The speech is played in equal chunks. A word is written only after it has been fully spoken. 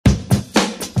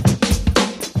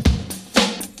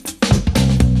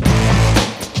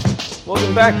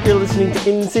Welcome back. You're listening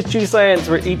to In Situ Science,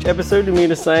 where each episode we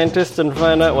meet a scientist and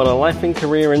find out what a life and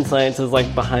career in science is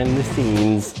like behind the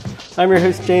scenes. I'm your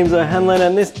host, James O'Hanlon,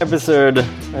 and this episode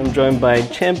I'm joined by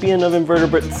champion of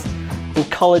invertebrates,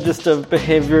 ecologist of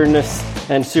behaviorness,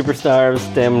 and superstar of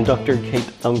STEM, Dr. Kate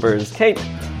Umbers. Kate,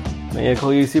 may I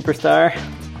call you superstar?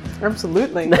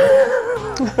 Absolutely.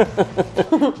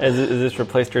 Has this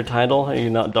replaced your title? Are you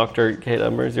not Dr. Kate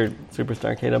Umbers? You're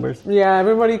superstar Kate Umbers? Yeah,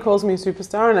 everybody calls me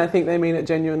superstar, and I think they mean it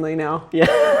genuinely now. Yeah.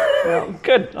 Yeah.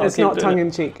 Good. It's not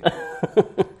tongue-in-cheek.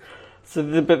 But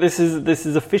this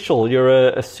is official. You're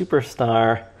a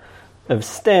superstar of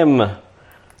STEM.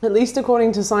 At least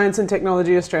according to Science and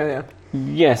Technology Australia.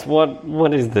 Yes.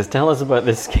 What is this? Tell us about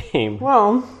this scheme.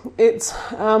 Well, it's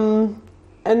an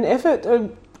effort, a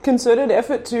concerted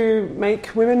effort to make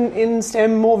women in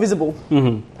STEM more visible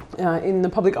in the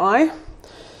public eye.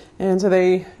 And so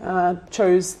they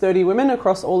chose 30 women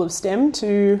across all of STEM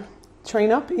to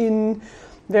train up in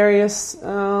various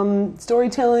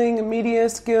storytelling and media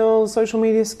skills, social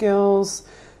media skills,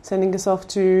 sending us off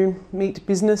to meet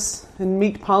business and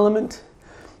meet parliament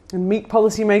and meet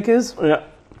policymakers. Yeah.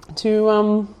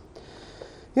 To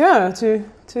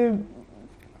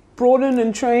broaden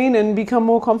and train and become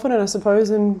more confident, I suppose,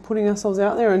 in putting ourselves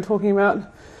out there and talking about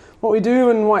what we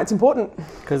do and why it's important.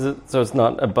 So it's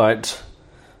not about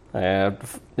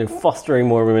fostering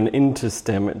more women into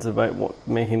STEM. It's about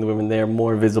making the women there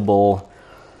more visible.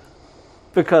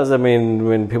 Because, I mean,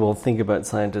 when people think about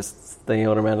scientists, they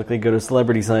automatically go to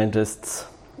celebrity scientists,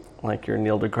 like your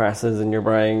Neil deGrasse's and your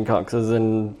Brian Cox's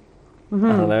and, I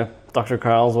don't know, Dr.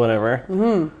 Carl's, whatever.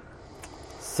 Mm-hmm.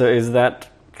 So is that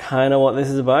kind of what this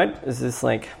is about? Is this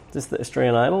like just the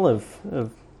Australian Idol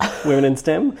of women in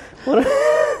STEM?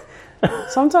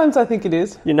 Sometimes I think it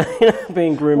is. You're not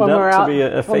being groomed up to be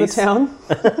a face? On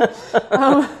the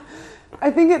town.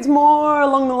 I think it's more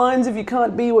along the lines of you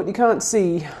can't be what you can't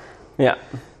see. Yeah.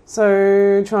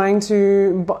 So I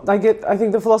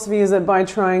think the philosophy is that by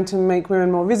trying to make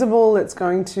women more visible, it's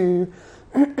going to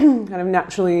kind of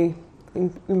naturally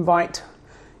invite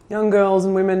young girls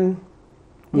and women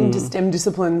into STEM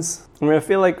disciplines. I mean, I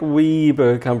feel like we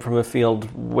both come from a field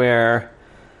where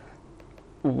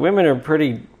women are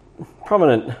pretty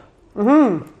prominent.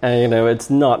 Mm-hmm. And, it's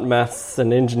not maths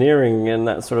and engineering and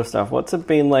that sort of stuff. What's it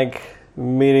been like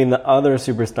meeting the other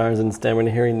superstars in STEM and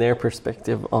hearing their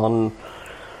perspective on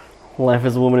life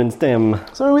as a woman in STEM?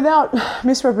 So without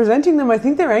misrepresenting them, I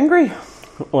think they're angry.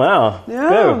 Wow.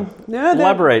 Yeah. Yeah.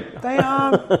 Elaborate. They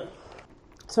are.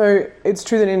 So it's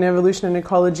true that in evolution and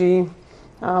ecology,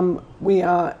 we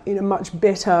are in a much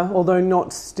better, although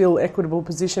not still equitable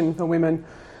position for women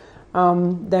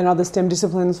than other STEM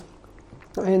disciplines.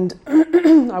 And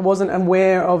I wasn't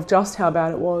aware of just how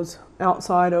bad it was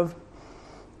outside of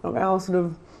our sort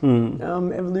of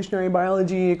evolutionary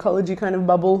biology, ecology kind of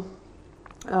bubble.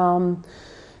 Some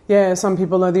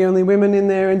people are the only women in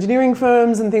their engineering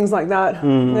firms and things like that.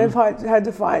 They've had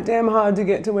to fight damn hard to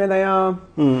get to where they are.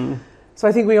 So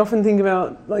I think we often think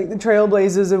about like the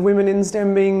trailblazers of women in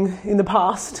STEM being in the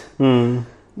past.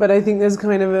 But I think there's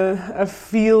kind of a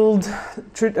field.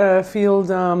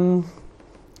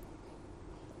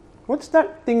 What's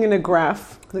that thing in a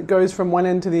graph that goes from one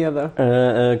end to the other?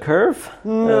 A curve?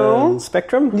 No.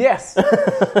 Spectrum? Yes.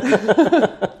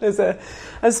 There's a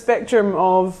spectrum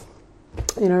of,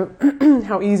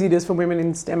 how easy it is for women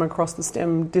in STEM across the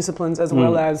STEM disciplines as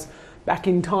well as back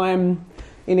in time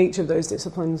in each of those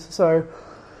disciplines. So,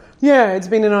 yeah, it's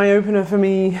been an eye-opener for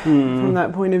me from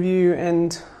that point of view.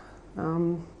 And,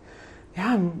 I'm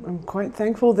quite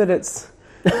thankful that it's,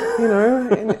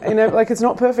 it's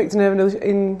not perfect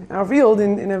in our field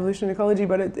in evolution and ecology,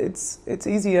 but it's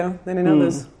easier than in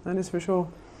others. That is for sure.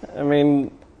 I mean,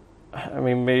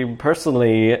 me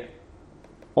personally,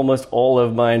 almost all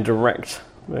of my direct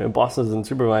bosses and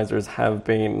supervisors have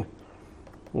been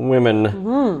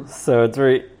women, so it's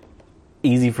very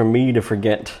easy for me to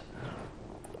forget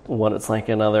what it's like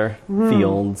in other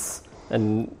fields.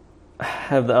 And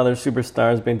have the other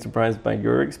superstars been surprised by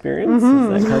your experience?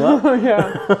 Does that come up?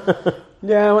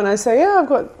 Yeah, when I say, I've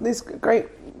got these great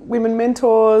women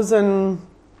mentors, and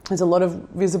there's a lot of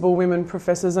visible women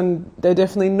professors, and there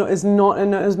definitely is not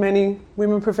as many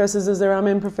women professors as there are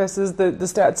men professors. The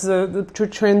stats, the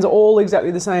trends are all exactly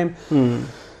the same.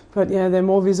 But yeah, they're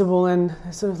more visible, and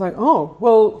they're sort of like,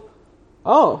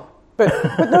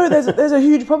 But no, there's a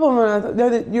huge problem. And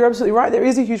no, you're absolutely right. There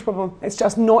is a huge problem. It's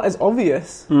just not as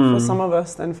obvious for some of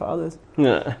us than for others.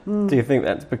 Yeah. Do you think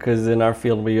that's because in our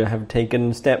field we have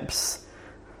taken steps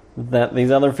that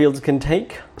these other fields can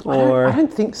take? Or I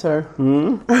don't think so.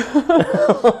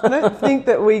 I don't think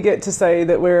that we get to say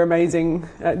that we're amazing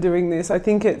at doing this. I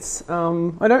think it's.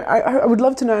 I would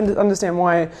love to understand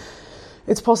why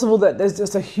it's possible that there's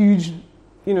just a huge,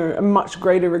 a much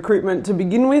greater recruitment to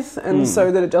begin with, and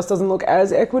so that it just doesn't look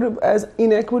as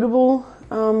inequitable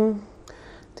down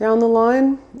the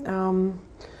line.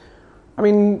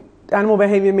 Animal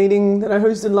behaviour meeting that I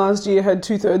hosted last year had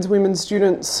 2/3 women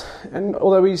students, and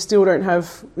although we still don't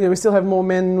have, we still have more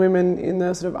men than women in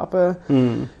the sort of upper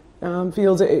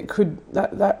fields, it could,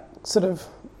 that sort of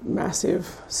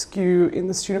massive skew in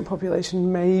the student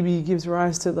population maybe gives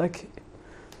rise to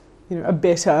a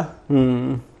better,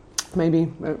 maybe,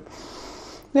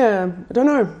 yeah, I don't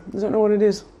know what it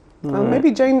is.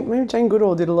 Maybe Jane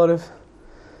Goodall did a lot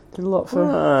for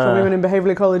women in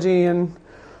behavioural ecology, and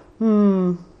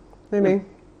maybe.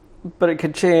 But it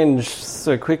could change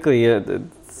so quickly.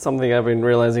 Something I've been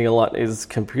realizing a lot is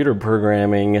computer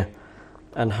programming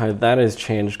and how that has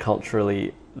changed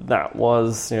culturally. That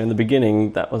was, in the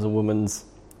beginning, that was a woman's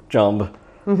job.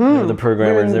 The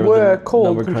programmers, women were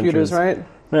called computers, right?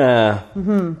 Yeah.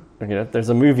 There's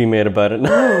a movie made about it.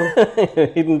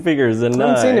 Hidden Figures. And I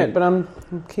haven't seen it, but I'm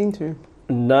keen to.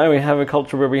 Now we have a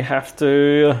culture where we have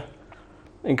to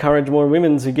encourage more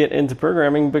women to get into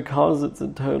programming because it's a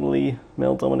totally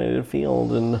male-dominated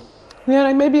field. And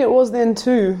maybe it was then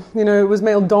too. It was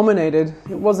male-dominated.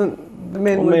 It wasn't the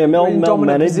men were in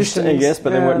dominant positions. I guess,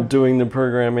 but they weren't doing the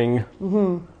programming.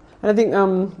 And I think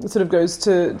it sort of goes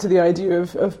to the idea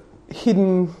of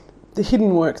the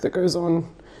hidden work that goes on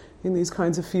in these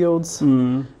kinds of fields.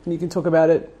 And you can talk about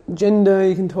it, gender,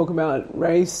 you can talk about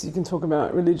race, you can talk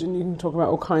about religion, you can talk about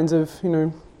all kinds of,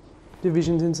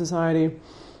 divisions in society,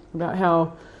 about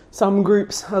how some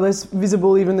groups are less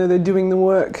visible even though they're doing the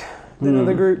work than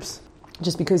other groups,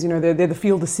 just because they're the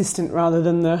field assistant rather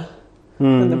than the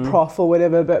prof or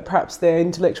whatever, but perhaps their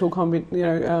intellectual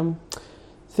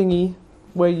thingy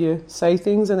where you say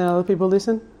things and then other people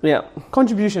listen. Yeah,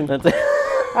 contribution. That's it.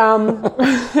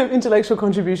 Intellectual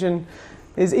contribution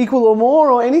is equal or more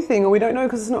or anything, or we don't know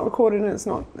because it's not recorded and it's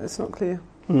not clear.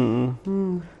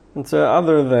 And so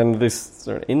other than this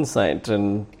sort of insight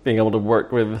and being able to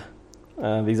work with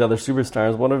these other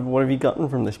superstars, what have you gotten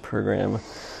from this program?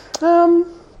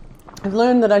 I've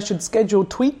learned that I should schedule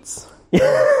tweets,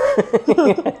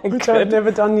 which I've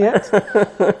never done yet.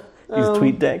 Use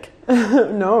TweetDeck?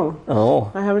 No.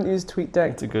 Oh. I haven't used TweetDeck.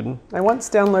 That's a good one. I once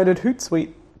downloaded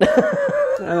Hootsuite.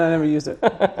 And I never used it.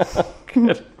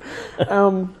 Good.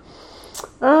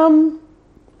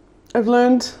 I've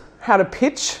learned how to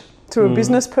pitch to a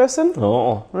business person.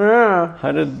 Oh. Yeah.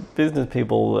 How did business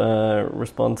people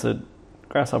respond to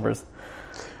grasshoppers?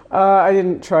 I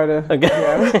didn't try to. Okay.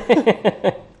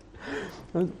 Yeah.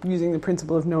 I'm using the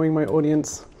principle of knowing my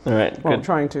audience. All right. Well, good. I'm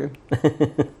trying to.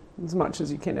 As much as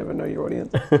you can ever know your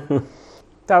audience.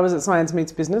 That was at Science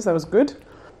Meets Business. That was good.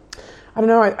 I don't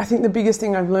know, I think the biggest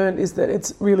thing I've learned is that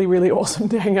it's really, really awesome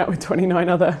to hang out with 29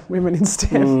 other women in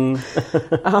STEM.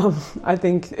 I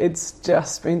think it's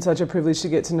just been such a privilege to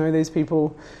get to know these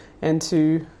people and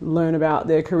to learn about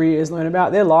their careers, learn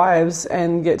about their lives,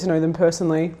 and get to know them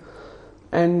personally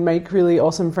and make really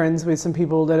awesome friends with some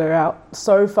people that are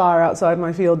so far outside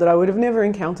my field that I would have never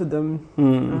encountered them.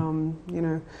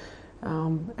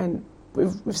 And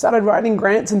we've started writing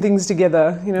grants and things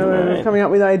together, Right. coming up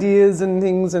with ideas and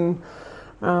things, and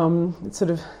it sort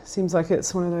of seems like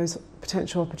it's one of those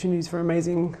potential opportunities for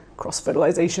amazing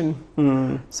cross-fertilization.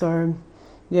 So,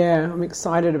 yeah, I'm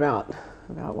excited about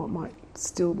what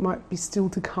might be still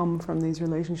to come from these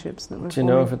relationships that we're Do you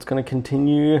know if it's going to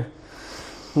continue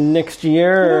next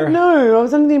year? I don't know. I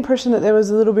was under the impression that there was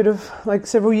a little bit of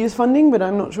several years funding, but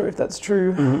I'm not sure if that's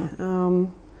true.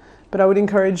 But I would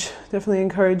definitely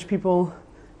encourage people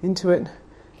into it.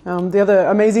 The other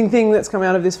amazing thing that's come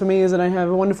out of this for me is that I have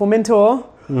a wonderful mentor,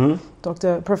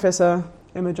 Professor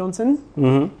Emma Johnson,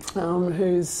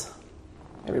 who's,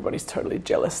 everybody's totally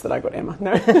jealous that I got Emma.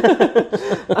 No,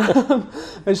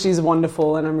 but she's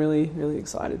wonderful, and I'm really, really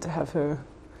excited to have her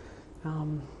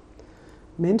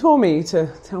mentor me, to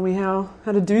tell me how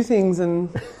to do things and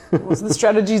what the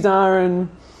strategies are. And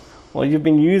well, you've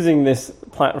been using this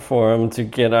platform to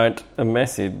get out a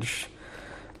message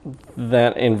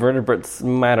that invertebrates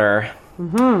matter.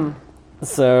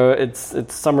 So it's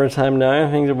summertime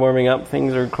now, things are warming up,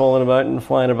 things are crawling about and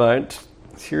flying about.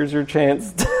 Here's your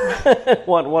chance.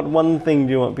 What one thing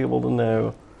do you want people to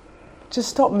know? Just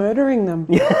stop murdering them.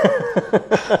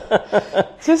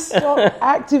 Just stop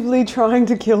actively trying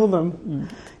to kill them.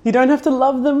 You don't have to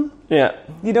love them. Yeah.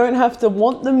 You don't have to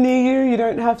want them near you. You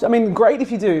don't have to, great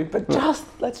if you do, but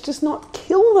let's just not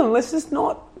kill them. Let's just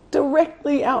not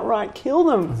directly outright kill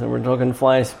them. So we're talking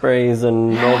fly sprays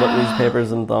and rolled up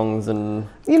newspapers and thongs and...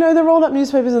 You know, the rolled up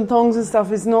newspapers and thongs and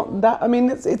stuff is not that... I mean,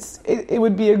 it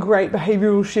would be a great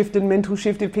behavioural shift and mental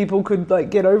shift if people could, like,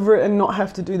 get over it and not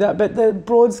have to do that. But the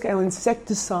broad-scale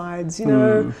insecticides, you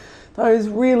know, those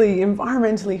really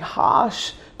environmentally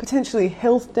harsh, potentially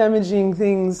health-damaging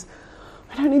things,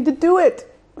 we don't need to do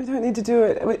it. We don't need to do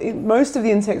it. Most of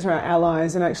the insects are our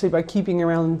allies, and actually by keeping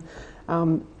around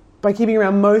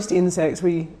most insects,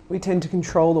 we tend to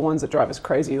control the ones that drive us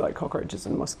crazy, like cockroaches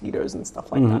and mosquitoes and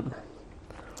stuff like that.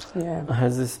 Yeah.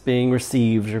 How's this being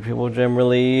received? Are people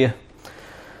generally...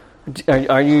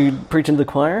 Are you preaching to the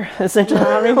choir, essentially?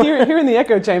 I mean, here in the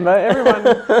echo chamber,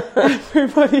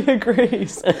 everybody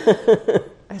agrees.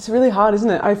 It's really hard, isn't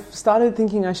it? I've started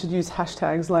thinking I should use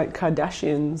hashtags like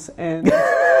Kardashians and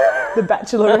The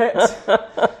Bachelorette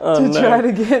to try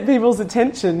to get people's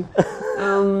attention,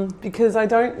 because I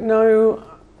don't know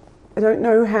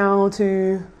how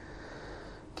to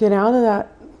get out of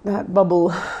that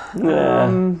bubble.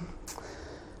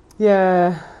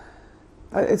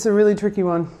 It's a really tricky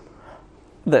one.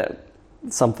 That's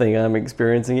something I'm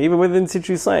experiencing, even with in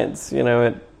situ science. You know,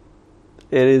 it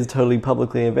is totally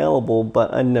publicly available,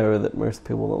 but I know that most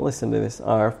people that listen to this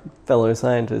are fellow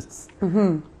scientists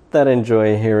that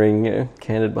enjoy hearing, you know,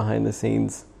 candid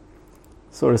behind-the-scenes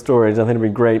sort of stories. I think it'd be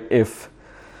great if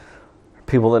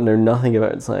people that know nothing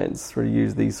about science sort of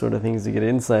use these sort of things to get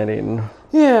insight in.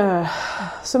 Yeah.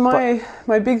 So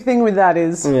my big thing with that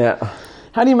is,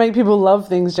 how do you make people love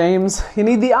things, James? You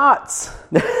need the arts.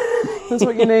 That's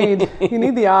what you need. You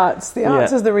need the arts. The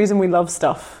arts is the reason we love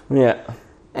stuff. Yeah.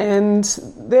 And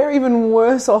they're even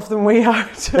worse off than we are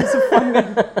in terms of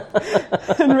funding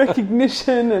and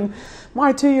recognition. And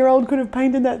my 2-year-old could have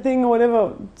painted that thing, or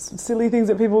whatever silly things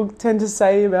that people tend to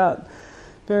say about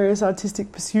various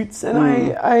artistic pursuits.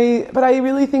 And but I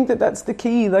really think that that's the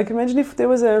key. Like, imagine if there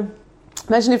was a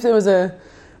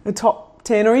top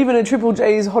 10 or even a Triple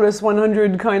J's Hottest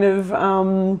 100 kind of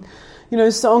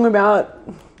song about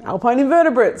alpine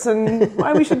invertebrates and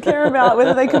why we should care about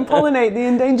whether they can pollinate the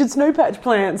endangered snowpatch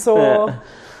plants, or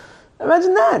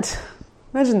imagine that.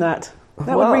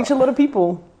 That would reach a lot of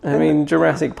people. I mean,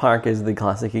 Jurassic Park is the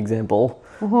classic example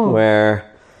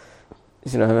where,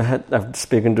 you know, I've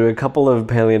spoken to a couple of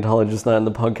paleontologists now in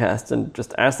the podcast and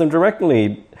just asked them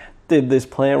directly, did this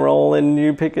play a role in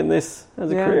you picking this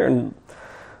as a career? And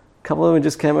a couple of them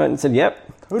just came out and said, yep.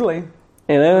 Totally.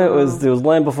 You know, it was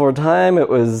Land Before Time, it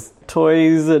was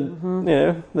toys at, you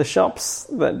know, the shops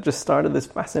that just started this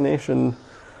fascination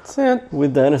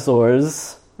with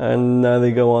dinosaurs. And now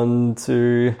they go on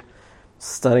to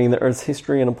studying the Earth's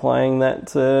history and applying that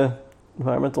to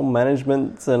environmental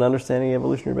management and understanding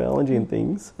evolutionary biology and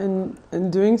things. And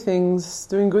doing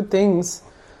good things.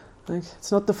 Like,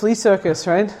 it's not the flea circus,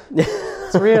 right?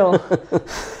 It's real.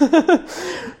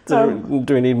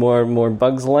 Do we need more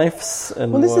Bugs Lifes?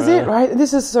 And well, this is it, right?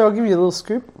 So I'll give you a little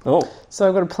scoop. Oh. So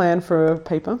I've got a plan for a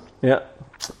paper. Yeah.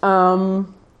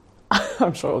 I'm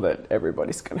sure that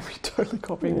everybody's going to be totally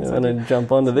copying this. I'm going to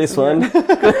jump onto this one. No,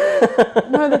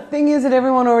 the thing is that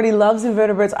everyone already loves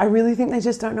invertebrates. I really think they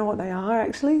just don't know what they are,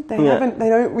 actually. They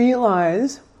don't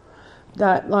realise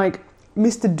that, like,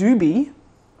 Mr. Doobie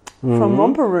from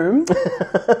Romper Room,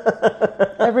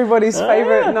 everybody's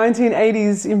favourite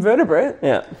 1980s invertebrate,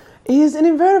 is an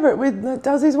invertebrate that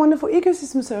does these wonderful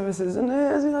ecosystem services and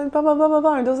blah, blah, blah, blah,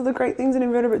 blah, and does all the great things that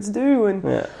invertebrates do. And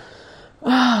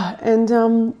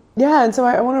and so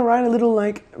I want to write a little,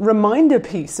 like, reminder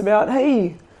piece about,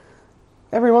 hey,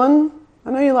 everyone,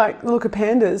 I know you like the look of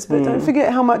pandas, but don't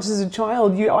forget how much as a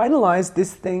child you idolised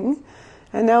this thing.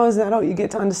 And now as an adult, you get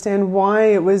to understand why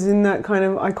it was in that kind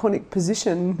of iconic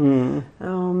position.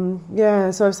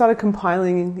 So I've started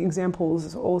compiling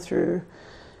examples all through.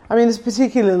 I mean, it's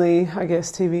particularly, I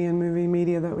guess, TV and movie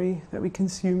media that we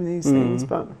consume these things.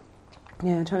 But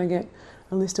trying to get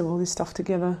a list of all this stuff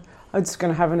together. I'm just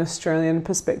going to have an Australian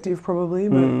perspective probably,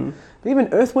 but even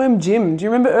Earthworm Jim. Do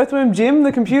you remember Earthworm Jim,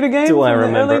 the computer game from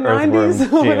the early 90s?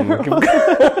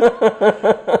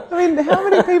 I mean, how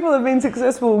many people have been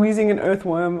successful using an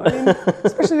earthworm? I mean,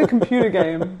 especially a computer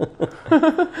game.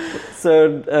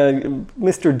 So,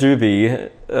 Mr. Doobie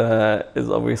is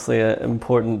obviously an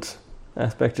important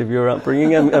aspect of your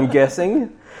upbringing, I'm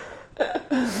guessing.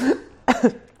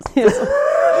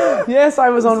 Yes, I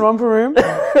was on Romper Room.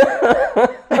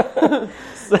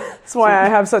 That's why I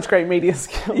have such great media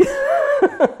skills.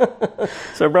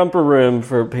 So Romper Room,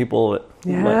 for people that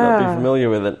might not be familiar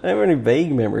with it, I have any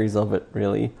vague memories of it,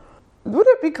 really. Would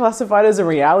it be classified as a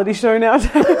reality show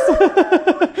nowadays?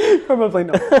 Probably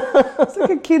not. It's like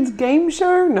a kids' game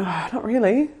show? No, not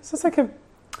really. It's just like a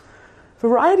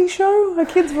variety show, a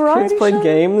kids' variety Kids played show.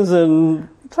 games and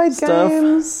We played stuff.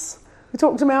 games. We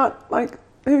talked about like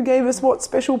who gave us what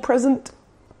special present.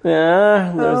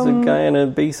 yeah, there was a guy in a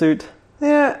bee suit.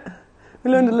 Yeah,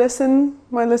 we learned a lesson.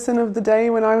 My lesson of the day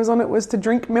when I was on it was to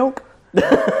drink milk. The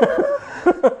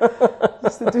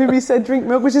Doobie said drink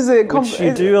milk, which is a Which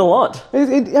you do a lot.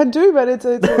 I do, but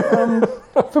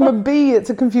it's from a bee. It's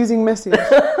a confusing message.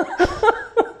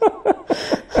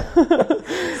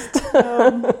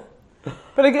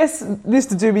 But I guess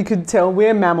Mr. Doobie could tell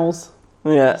we're mammals,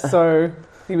 Yeah. so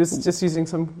he was just using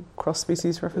some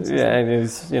cross-species references. Yeah, and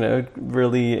he's,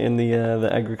 really in the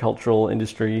agricultural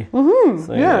industry. Mm-hmm.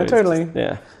 So, Yeah, totally.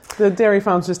 Yeah. The dairy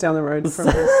farm's just down the road from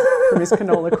his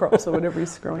canola crops or whatever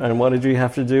he's growing. And what did you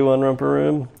have to do on Romper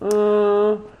Room?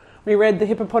 We read The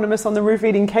Hippopotamus on the Roof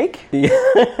Eating Cake.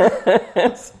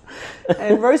 Yes.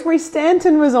 And Rosemary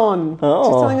Stanton was on. Oh.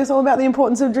 She's telling us all about the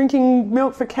importance of drinking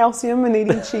milk for calcium and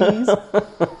eating cheese.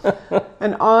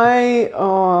 And I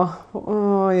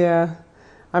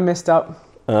messed up.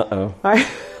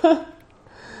 Uh-oh.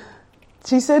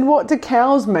 She said, "What do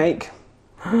cows make?"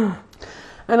 And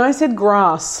I said,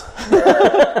 "Grass."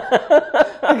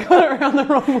 I got it around the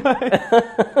wrong way.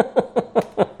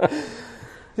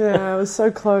 Yeah, I was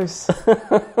so close.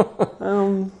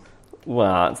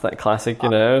 Well, it's that classic, what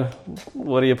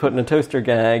do you put in a toaster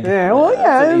gag? Yeah, well,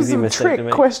 That's it an was easy a mistake to trick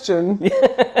make. question.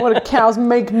 What do cows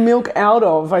make milk out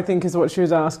of, I think is what she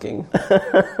was asking.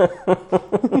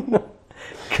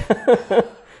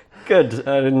 Good.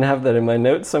 I didn't have that in my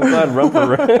notes. I'm glad Romper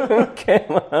Room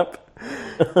came up.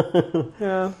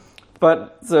 Yeah.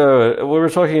 But, so, we were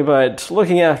talking about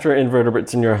looking after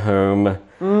invertebrates in your home,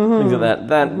 things like that.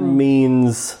 That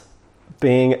means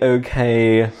being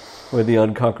okay with the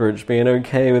odd cockroach, being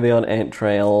okay with the odd ant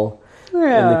trail in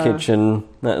the kitchen,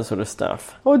 that sort of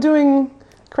stuff. Or doing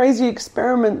crazy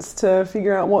experiments to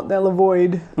figure out what they'll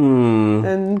avoid.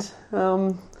 And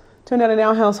turned out in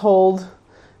our household,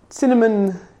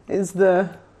 cinnamon is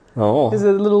a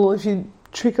little, if you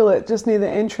trickle it just near the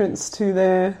entrance to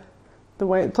the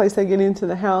place they get into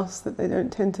the house, that they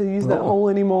don't tend to use that hole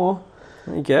anymore.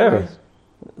 There you go.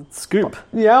 Scoop.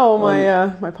 Yeah, well,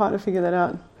 my partner figured that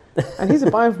out. And he's a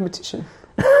bioinformatician.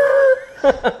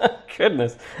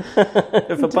 Goodness.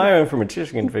 If a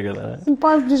bioinformatician can figure that out. The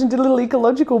bioinformatician did a little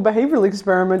ecological behavioural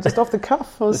experiment just off the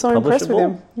cuff. I was so impressed with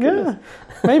him. Goodness.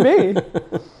 Yeah, maybe.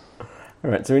 All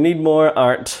right, so we need more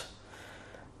art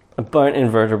about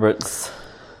invertebrates.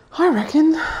 I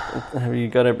reckon. Have you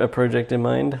got a project in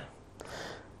mind?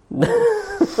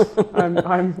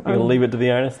 I'm You'll leave it to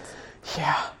the artists?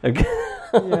 Yeah. Okay.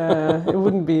 Yeah, it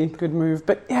wouldn't be a good move.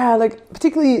 But yeah, like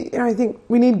particularly, I think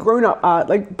we need grown-up art.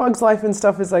 Like Bugs Life and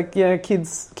stuff is like, yeah,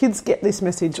 kids get this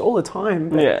message all the time.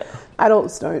 But Yeah.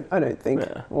 adults don't, I don't think.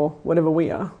 Yeah. Or whatever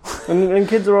we are. And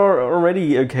kids are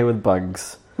already okay with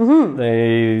bugs. Mm-hmm.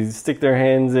 They stick their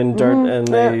hands in dirt and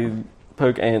they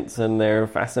poke ants and they're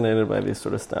fascinated by this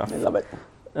sort of stuff. I love it.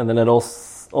 And then it all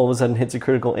of a sudden hits a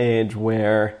critical age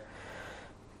where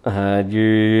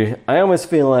I almost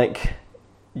feel like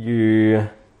you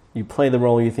play the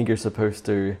role you think you're supposed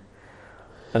to,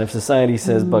 and if society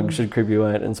says bugs should creep you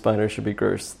out and spiders should be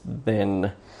gross,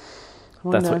 then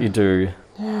that's what you do.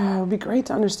 Yeah, it would be great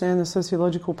to understand the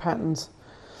sociological patterns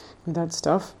with that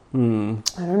stuff. I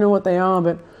don't know what they are,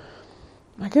 but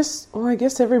I guess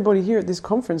everybody here at this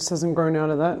conference hasn't grown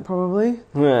out of that, probably.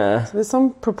 Yeah. So there's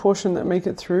some proportion that make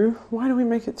it through. Why do we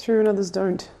make it through and others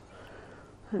don't?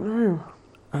 I don't know.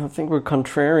 I think we're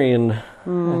contrarian.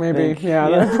 Maybe, yeah,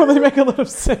 that would probably make a lot of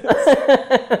sense.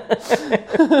 I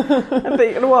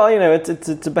think, well, it's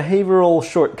a behavioural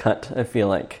shortcut, I feel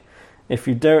like. If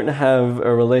you don't have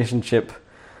a relationship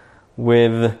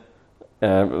with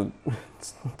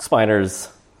spiders,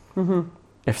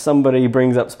 if somebody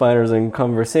brings up spiders in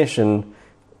conversation,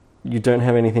 you don't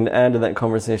have anything to add to that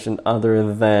conversation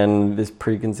other than this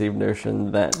preconceived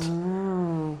notion that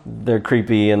they're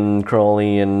creepy and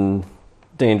crawly and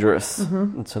dangerous.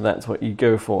 And so that's what you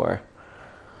go for.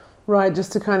 Right,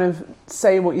 just to kind of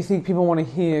say what you think people want to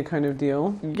hear kind of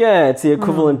deal. Yeah, it's the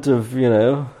equivalent of,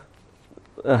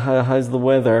 how's the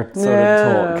weather sort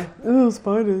of talk. Oh,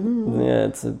 spiders. Yeah,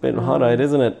 it's a bit hot-eyed,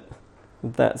 isn't it?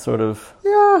 That sort of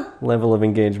level of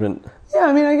engagement. Yeah,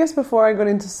 I mean, I guess before I got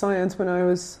into science, when I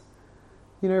was,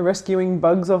 rescuing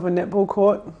bugs off a netball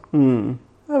court,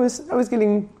 I was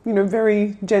getting,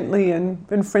 very gently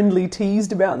and friendly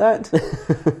teased about that.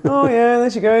 Oh yeah, there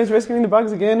she goes, rescuing the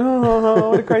bugs again.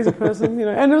 Oh, what a crazy person,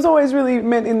 And it was always really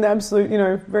meant in the absolute,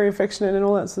 very affectionate and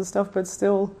all that sort of stuff. But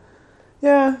still,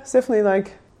 yeah, it's definitely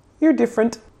like, you're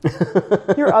different.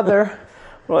 You're other.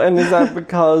 Well, and is that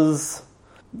because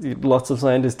lots of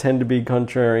scientists tend to be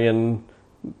contrarian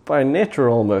by nature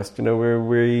almost.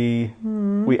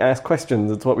 We ask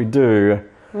questions. It's what we do.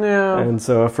 Yeah. And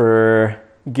so if we're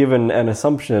given an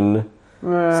assumption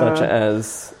such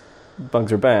as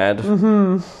bugs are bad,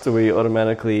 so we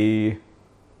automatically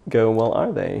go, well,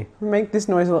 are they? Make this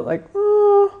noise a lot like,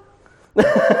 I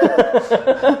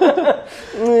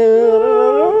don't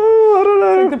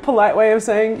know. like the polite way of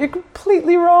saying, you're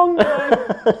completely wrong.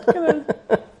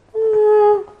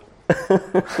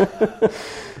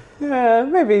 Yeah,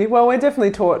 maybe. Well, we're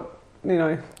definitely taught,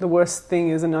 the worst thing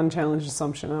is an unchallenged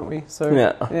assumption, aren't we? So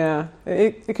yeah,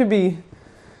 it could be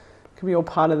all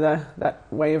part of that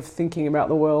way of thinking about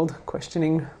the world,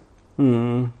 questioning.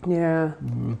 Yeah.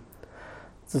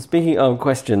 So speaking of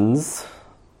questions,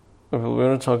 we're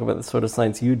going to talk about the sort of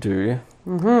science you do.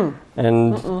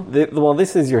 And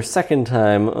this is your second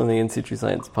time on the In Situ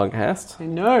Science podcast. I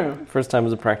know. First time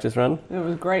was a practice run. It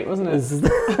was great, wasn't it?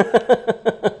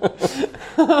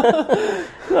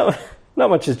 Not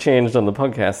much has changed on the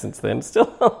podcast since then. Still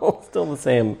the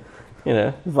same,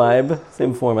 vibe,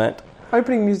 same format.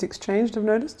 Opening music's changed, I've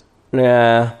noticed.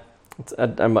 Yeah,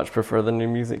 I much prefer the new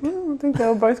music. I think they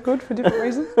were both good for different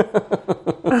reasons.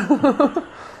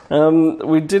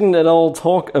 We didn't at all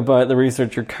talk about the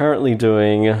research you're currently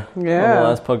doing on the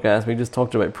last podcast. We just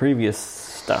talked about previous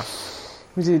stuff.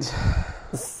 We did.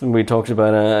 We talked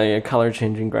about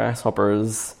colour-changing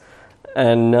grasshoppers,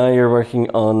 and now you're working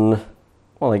on,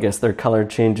 well, I guess they're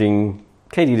colour-changing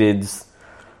katydids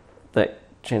that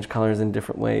change colours in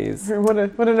different ways. What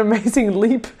an amazing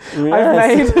leap I've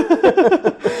made.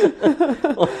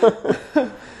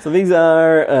 So these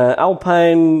are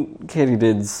alpine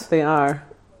katydids. They are.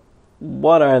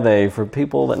 What are they for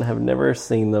people that have never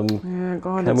seen them? Yeah,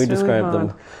 God, Can we describe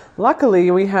them? Luckily,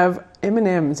 we have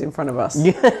M&Ms in front of us.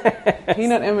 Yes.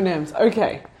 Peanut M&Ms.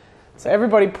 Okay, so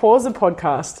everybody pause the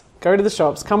podcast, go to the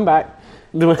shops, come back,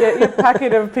 get your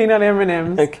packet of peanut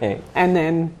M&Ms. Okay. And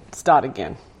then start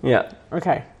again. Yeah.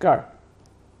 Okay, go.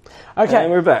 Okay.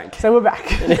 And we're back. So we're back.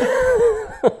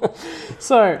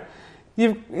 So,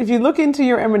 if you look into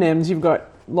your M&Ms, you've got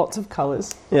lots of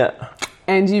colours. Yeah.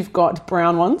 And you've got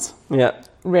brown ones, Yeah.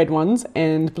 red ones,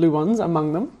 and blue ones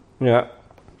among them. Yeah.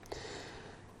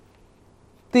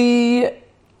 The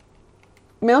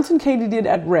mountain katydid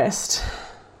at rest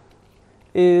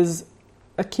is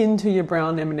akin to your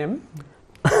brown M&M.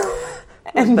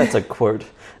 And that's a quote.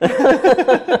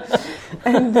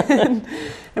 and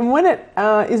when it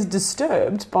is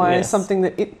disturbed by something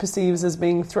that it perceives as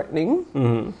being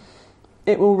threatening,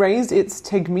 it will raise its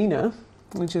tegmina,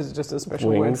 which is just a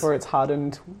special word for its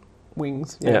hardened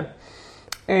wings. Yeah.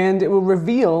 And it will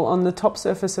reveal on the top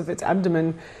surface of its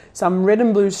abdomen some red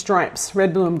and blue stripes,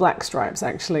 red, blue and black stripes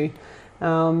actually.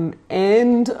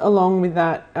 And along with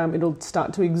that, it'll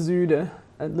start to exude a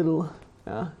little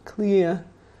clear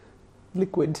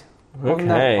liquid on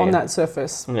that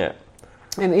surface. Yeah.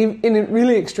 And in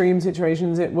really extreme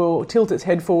situations, it will tilt its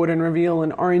head forward and reveal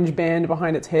an orange band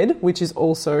behind its head, which is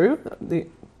also the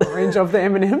orange of the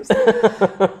M&Ms.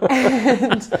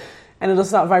 and it'll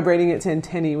start vibrating its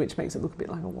antennae, which makes it look a bit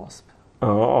like a wasp.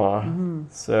 Oh.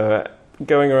 So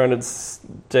going around its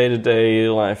day-to-day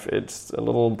life, it's a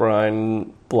little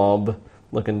brown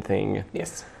blob-looking thing.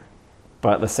 Yes.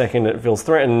 But the second it feels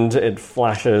threatened, it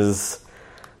flashes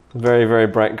very, very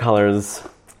bright colours.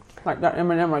 Like that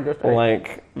M&M I just ate.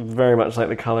 Like, very much like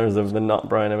the colours of the not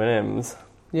brown M&Ms.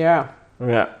 Yeah.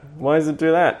 Yeah. Why does it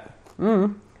do that?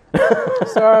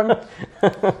 So,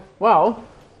 well,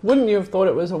 wouldn't you have thought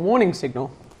it was a warning signal?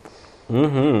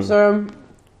 So,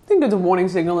 I think it's a warning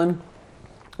signal, and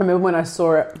I remember when I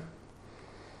saw it,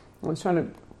 I was trying to...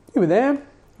 You were there?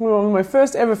 We were on my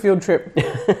first ever field trip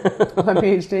for my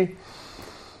PhD.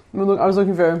 I was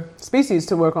looking for species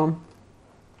to work on.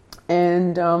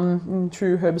 And in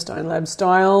true Herbstein Lab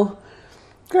style,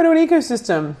 go to an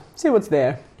ecosystem, see what's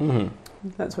there.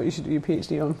 That's what you should do your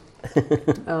PhD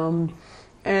on.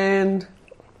 And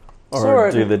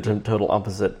or do the total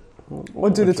opposite. Or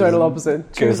do the total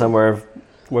opposite. Go somewhere,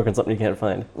 work on something you can't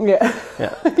find. Yeah.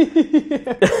 Yeah.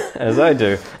 As I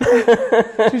do.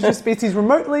 Choose your species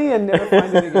remotely and never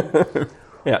find it again.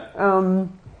 Yeah.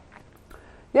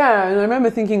 Yeah, and I remember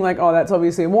thinking like, oh, that's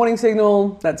obviously a warning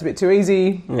signal. That's a bit too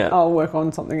easy. Yeah. I'll work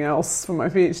on something else for my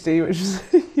PhD, which is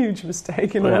a huge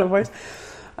mistake in a lot of ways.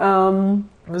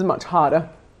 It was much harder.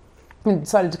 I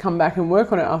decided to come back and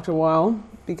work on it after a while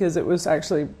because it was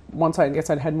actually, once I guess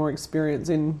I'd had more experience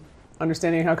in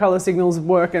understanding how colour signals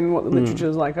work and what the literature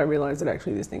is like, I realised that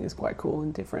actually this thing is quite cool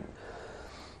and different.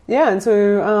 Yeah, and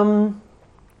so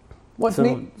what's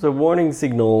neat... So warning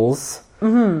signals,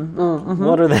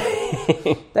 what are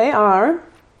they? They are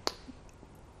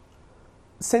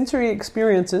sensory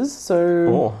experiences, so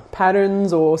Oh.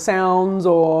 patterns or sounds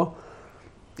or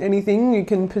anything you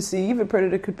can perceive, a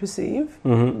predator could perceive,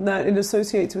 that it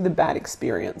associates with a bad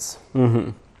experience. Mm-hmm.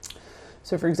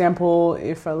 So, for example,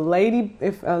 if a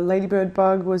ladybird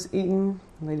bug was eaten,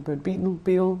 a ladybird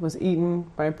beetle was eaten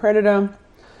by a predator,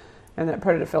 and that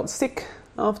predator felt sick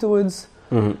afterwards,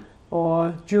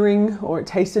 or during, or it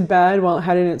tasted bad while it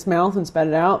had it in its mouth and spat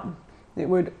it out, it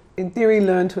would, in theory,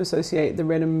 learn to associate the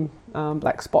red and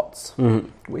black spots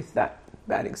with that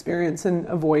bad experience and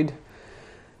avoid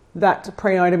that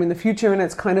prey item in the future. And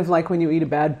it's kind of like when you eat a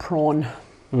bad prawn.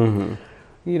 Mm-hmm.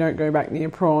 You don't go back near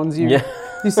prawns. You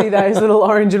see those little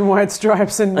orange and white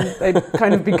stripes, and they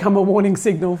kind of become a warning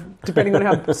signal. Depending on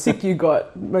how sick you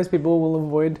got, most people will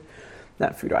avoid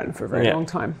that food item for a very long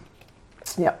time.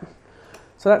 Yeah.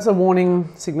 So that's a warning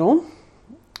signal.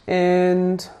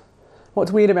 And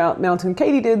what's weird about mountain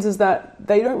katydids is that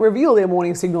they don't reveal their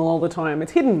warning signal all the time.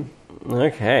 It's hidden.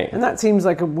 Okay. And that seems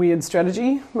like a weird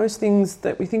strategy. Most things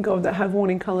that we think of that have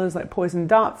warning colours, like poison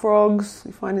dart frogs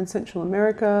you find in Central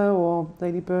America, or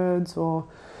ladybirds, or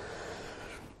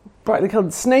brightly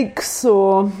coloured snakes,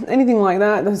 or anything like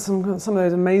that. There's some of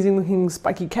those amazing looking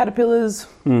spiky caterpillars.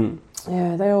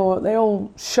 Yeah, they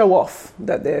all show off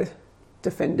that they're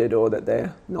defended or that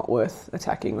they're not worth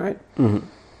attacking, right?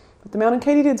 But the mountain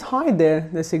katydids hide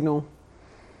their signal.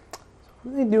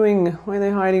 What are they doing? Why are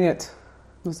they hiding it?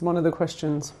 Was one of the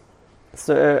questions.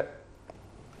 So,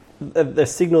 the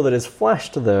signal that is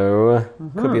flashed, though,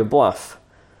 could be a bluff.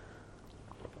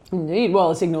 Indeed. Well,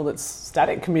 a signal that's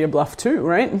static can be a bluff too,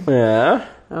 right? Yeah.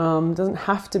 Doesn't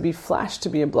have to be flashed to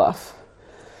be a bluff.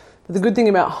 But the good thing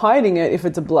about hiding it, if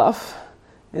it's a bluff,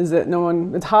 is that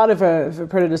it's harder for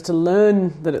predators to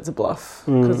learn that it's a bluff,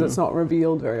 because it's not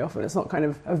revealed very often. It's not kind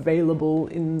of available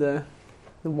in the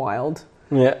wild.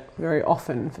 Yeah. Very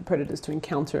often for predators to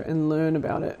encounter it and learn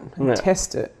about it and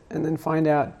test it and then find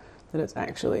out that it's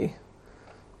actually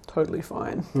totally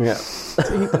fine. Yeah.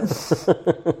 to eat them.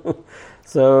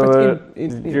 So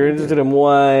you're interested in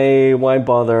why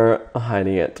bother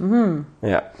hiding it?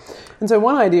 Yeah. And so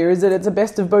one idea is that it's a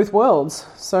best of both worlds.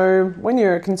 So when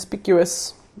you're a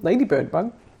conspicuous ladybird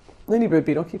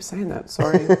beetle, I keep saying that,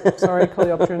 sorry,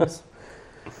 coleopterans.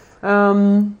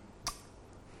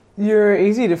 You're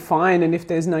easy to find, and if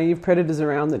there's naive predators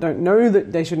around that don't know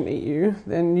that they shouldn't eat you,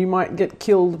 then you might get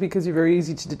killed because you're very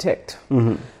easy to detect.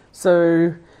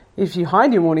 So if you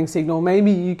hide your warning signal, maybe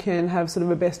you can have sort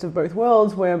of a best of both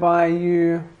worlds, whereby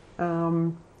you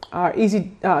are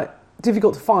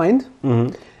difficult to find,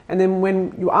 and then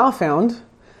when you are found,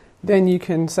 then you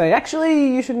can say,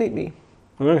 actually, you shouldn't eat me.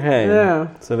 Okay. Yeah.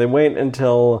 So they wait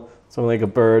until something like a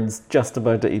bird's just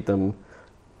about to eat them,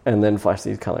 and then flash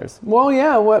these colours. Well,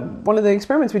 yeah, one of the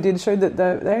experiments we did showed that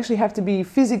they actually have to be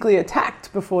physically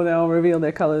attacked before they'll reveal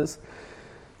their colours.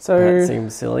 So that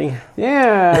seems silly.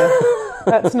 Yeah,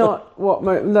 that's not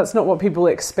what people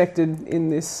expected in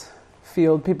this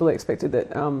field. People expected that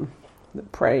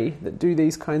that prey that do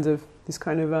this kind of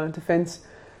defence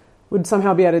would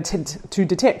somehow be able to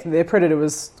detect that their predator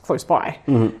was close by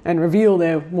and reveal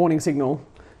their warning signal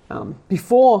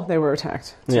before they were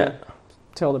attacked. To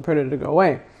tell the predator to go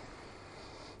away.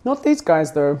 Not these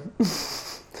guys, though.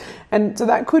 And so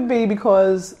that could be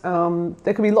because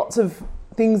there could be lots of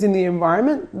things in the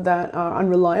environment that are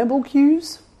unreliable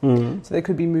cues. So there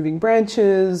could be moving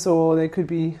branches, or there could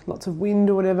be lots of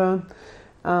wind or whatever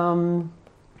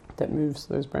that moves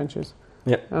those branches.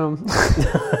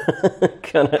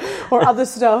 Or other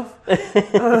stuff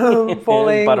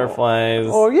falling. Butterflies.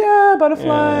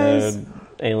 Butterflies.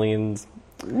 Aliens.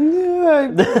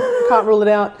 Yeah, can't rule it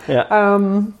out.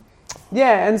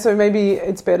 And so maybe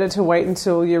it's better to wait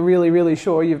until you're really, really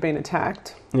sure you've been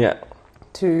attacked.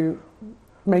 To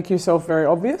make yourself very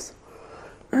obvious.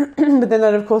 But then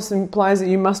that, of course, implies that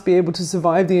you must be able to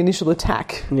survive the initial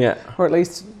attack. Or at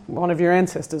least one of your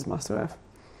ancestors must have.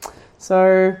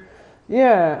 So,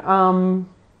 the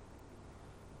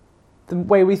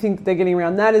way we think they're getting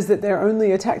around that is that they're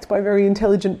only attacked by very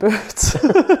intelligent birds.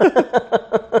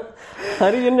 How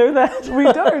do you know that? We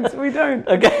don't.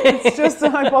 Okay. It's just a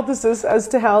hypothesis as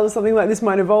to how something like this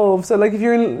might evolve. So, like, if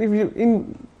you're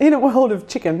in a world of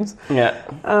chickens, do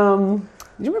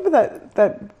you remember that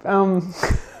that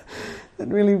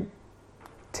really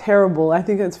terrible? I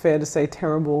think it's fair to say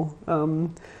terrible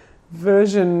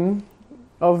version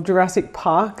of Jurassic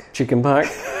Park. Chicken Park.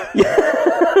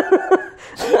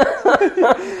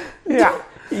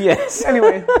 Yes.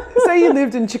 Anyway, say you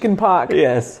lived in Chicken Park.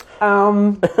 Yes.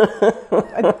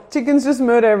 Chickens just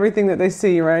murder everything that they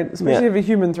see, right? Especially if a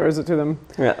human throws it to them.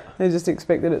 Yeah. They just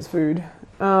expect that it's food.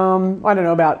 I don't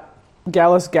know about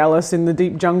Gallus in the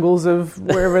deep jungles of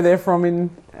wherever they're from in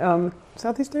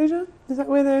Southeast Asia. Is that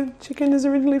where the chicken is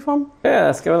originally from? Yeah,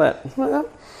 let's go with that. Something like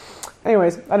that.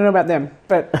 Anyways, I don't know about them,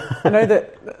 but I know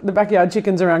that the backyard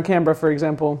chickens around Canberra, for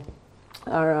example,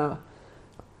 are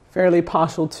fairly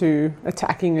partial to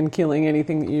attacking and killing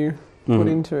anything that you put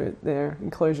into their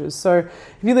enclosures. So if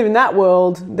you live in that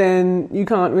world, then you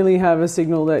can't really have a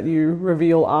signal that you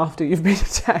reveal after you've been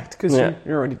attacked because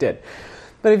you're already dead.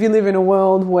 But if you live in a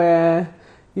world where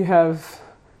you have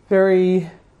very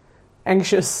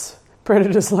anxious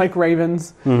predators like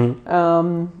ravens,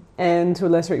 and to a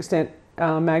lesser extent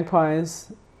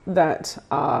magpies that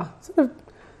are sort of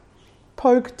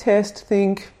poke, test,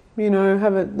 think,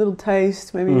 have a little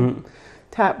taste, maybe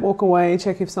tap, walk away,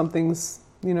 check if something's,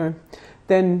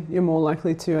 then you're more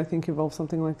likely to, I think, evolve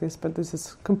something like this. But this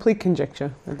is complete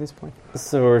conjecture at this point.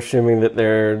 So we're assuming that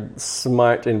they're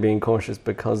smart in being cautious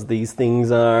because these things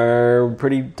are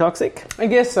pretty toxic? I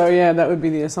guess so, yeah. That would be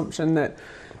the assumption that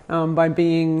by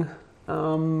being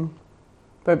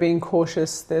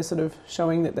cautious, they're sort of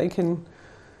showing that they can,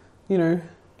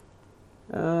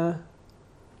 I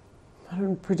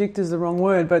don't predict is the wrong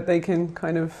word, but they can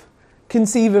kind of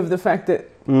conceive of the fact that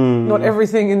not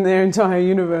everything in their entire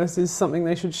universe is something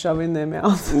they should shove in their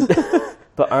mouth.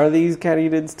 But are these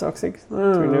katydids toxic? Do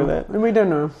we know that? And we don't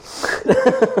know.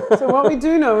 So what we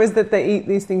do know is that they eat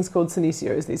these things called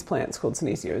senecio, these plants called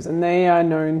senecio, and they are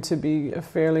known to be a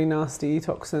fairly nasty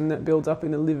toxin that builds up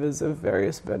in the livers of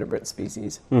various vertebrate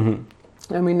species. And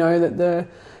we know that the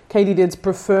katydids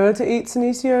prefer to eat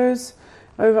senecio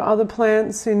over other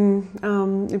plants in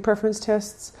preference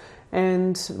tests,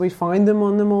 and we find them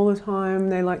on them all the time.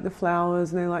 They like the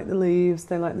flowers, and they like the leaves,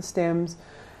 they like the stems.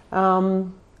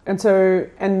 And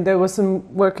there was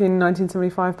some work in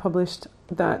 1975 published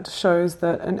that shows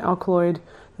that an alkaloid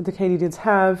that the katydids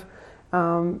have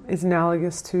is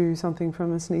analogous to something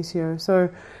from a senecio. So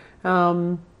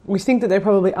we think that they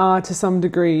probably are to some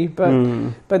degree, but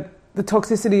the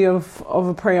toxicity of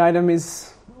a prey item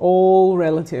is all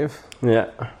relative. Yeah.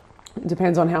 It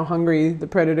depends on how hungry the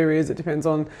predator is. It depends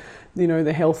on,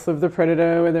 the health of the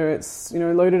predator, whether it's,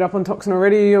 loaded up on toxin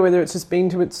already or whether it's just been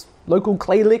to its local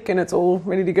clay lick and it's all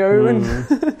ready to go.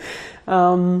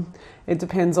 And it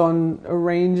depends on a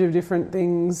range of different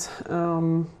things,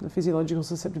 the physiological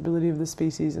susceptibility of the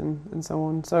species and so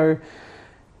on. So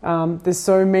there's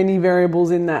so many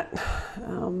variables in that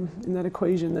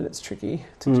equation that it's tricky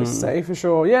to just say for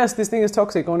sure, yes, this thing is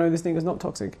toxic, or no, this thing is not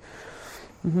toxic.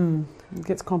 It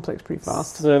gets complex pretty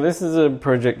fast. So this is a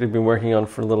project we've been working on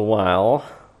for a little while.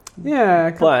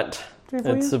 Yeah. But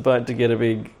it's about to get a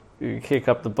big kick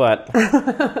up the butt.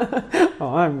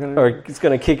 Or it's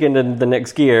going to kick into the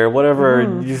next gear,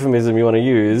 whatever euphemism you want to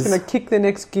use. It's going to kick the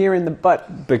next gear in the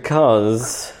butt.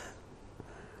 Because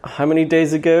how many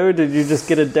days ago did you just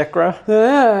get a DECRA?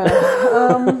 Yeah.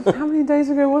 How many days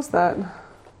ago was that?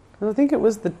 I think it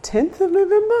was the 10th of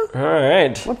November. All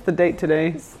right. What's the date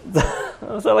today?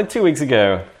 Was that like 2 weeks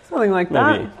ago? Something like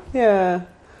Maybe. that. Yeah.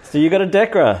 So you got a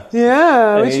DECRA.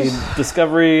 Yeah.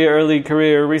 Discovery Early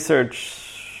Career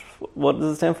Research. What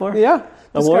does it stand for? Yeah.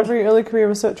 Award? Discovery Early Career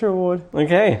Researcher Award.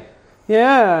 Okay.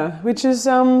 Yeah. Which is...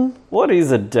 What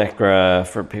is a DECRA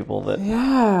for people that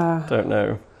don't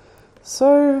know?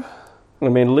 So... I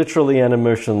mean, literally and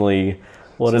emotionally,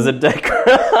 what is a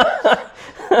DECRA?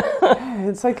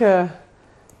 It's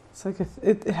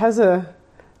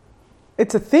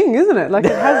a thing, isn't it? Like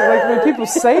it has, like when people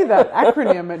say that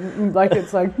acronym,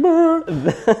 it's like.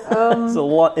 There's a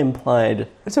lot implied.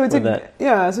 So it's that.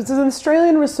 So it's an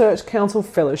Australian Research Council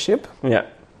fellowship. Yeah.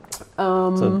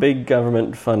 So a big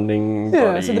government funding body.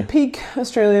 Yeah. So the peak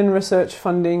Australian research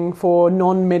funding for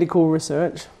non-medical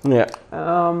research. Yeah.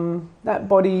 That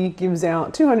body gives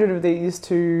out 200 of these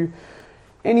to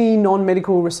any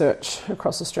non-medical research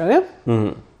across Australia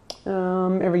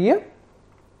every year.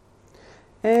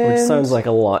 Which sounds like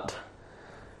a lot,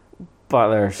 but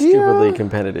they're stupidly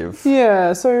competitive.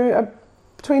 Yeah, so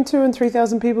between 2,000 and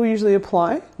 3,000 people usually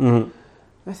apply,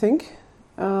 I think.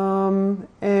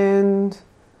 And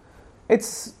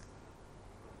it's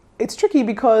tricky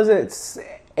because it's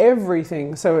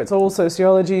everything. So it's all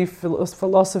sociology,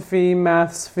 philosophy,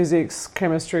 maths, physics,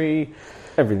 chemistry.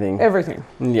 Everything.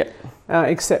 Yeah.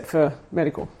 Except for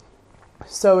medical.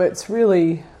 So it's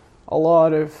really a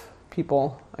lot of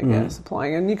people, I guess,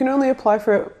 applying. And you can only apply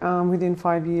for it within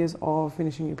 5 years of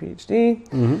finishing your PhD.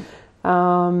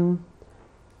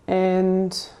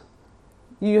 And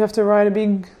you have to write a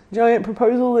big, giant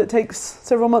proposal that takes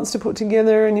several months to put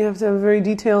together, and you have to have very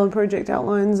detailed project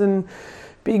outlines and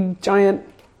big, giant,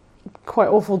 quite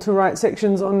awful to write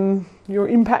sections on, your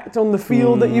impact on the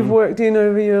field that you've worked in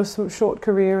over your sort of short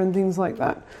career and things like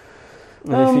that.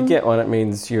 And if you get one, it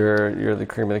means you're the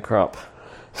cream of the crop.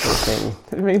 Sort of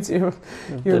thing. It means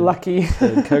you're lucky.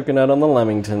 The coconut on the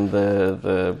Lamington,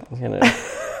 the you know.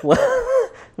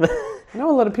 I know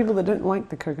a lot of people that don't like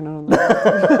the coconut on the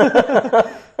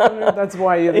Lamingtons. That's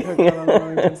why you're the coconut on the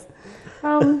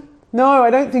Lamingtons. No,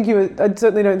 I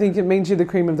certainly don't think it means you're the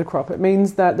cream of the crop. It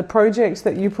means that the project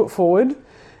that you put forward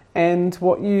and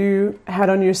what you had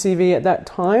on your CV at that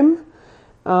time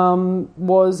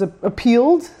was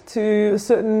appealed to a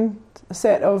certain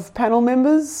set of panel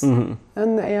members and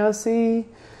the ARC,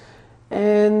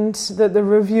 and that the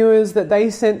reviewers that they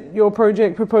sent your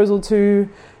project proposal to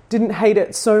didn't hate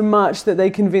it so much that they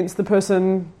convinced the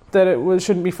person that it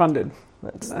shouldn't be funded.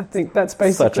 I think that's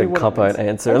basically such a cop-out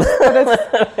answer.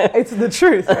 It's the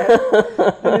truth.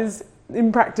 Right? It is,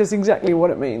 in practice, exactly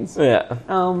what it means. Yeah.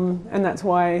 And that's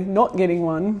why not getting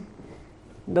one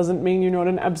doesn't mean you're not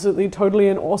an absolutely, totally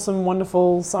an awesome,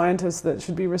 wonderful scientist that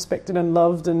should be respected and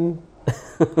loved and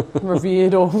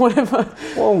revered or whatever.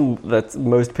 Well,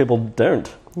 most people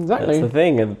don't. Exactly. That's the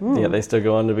thing. And they still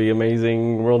go on to be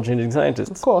amazing, world-changing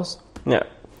scientists. Of course. Yeah.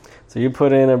 So you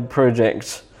put in a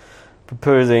project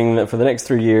proposing that for the next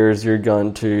 3 years you're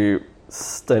going to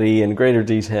study in greater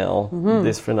detail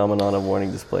this phenomenon of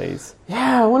warning displays.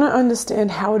 Yeah, I want to understand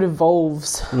how it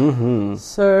evolves.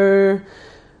 So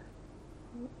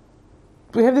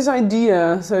we have this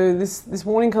idea. So this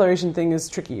warning coloration thing is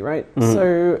tricky, right?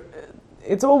 So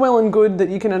it's all well and good that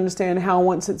you can understand how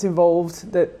once it's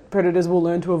evolved that predators will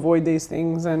learn to avoid these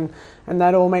things, and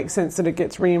that all makes sense that it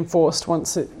gets reinforced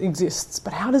once it exists.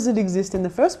 But how does it exist in the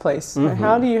first place? So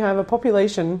how do you have a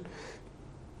population,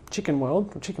 chicken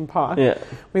world, or chicken park,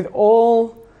 with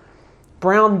all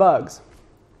brown bugs?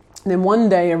 And then one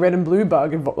day a red and blue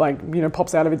bug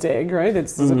pops out of its egg, right?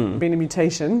 It's been a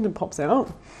mutation that pops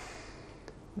out.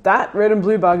 That red and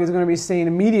blue bug is going to be seen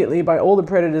immediately by all the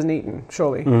predators and eaten,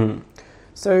 surely.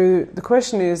 So the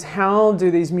question is, how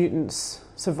do these mutants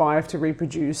survive to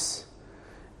reproduce?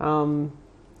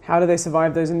 How do they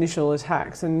survive those initial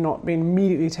attacks and not being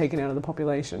immediately taken out of the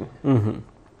population?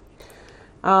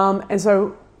 And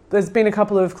so there's been a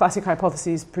couple of classic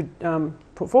hypotheses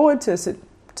put forward to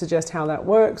suggest how that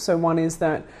works. So one is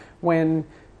that when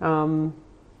a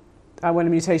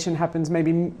mutation happens,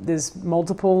 maybe there's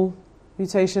multiple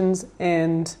mutations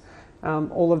and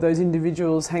all of those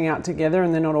individuals hang out together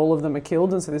and then not all of them are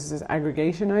killed, and so this is this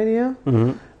aggregation idea.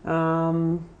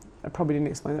 I probably didn't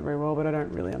explain that very well, but I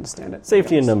don't really understand it.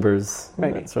 Safety in numbers,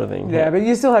 maybe. that sort of thing. Yeah, but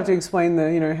you still have to explain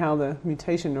how the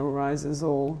mutation arises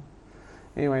or...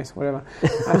 Anyways, whatever.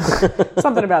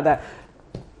 Something about that.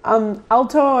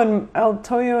 Altoio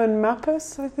and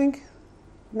Mappus, I think,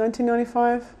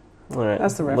 1995. All right,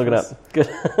 that's the reference. Look it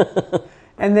up. Good.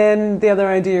 And then the other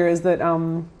idea is that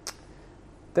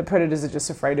the predators are just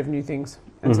afraid of new things,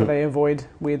 and so they avoid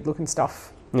weird-looking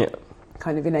stuff,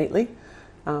 kind of innately.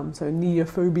 So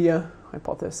neophobia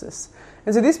hypothesis.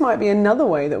 And so this might be another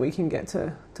way that we can get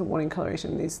to warning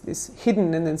coloration, this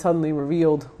hidden and then suddenly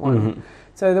revealed one.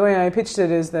 So the way I pitched it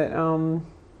is that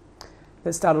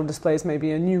that startled displays may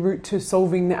be a new route to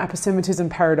solving the aposematism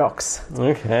paradox.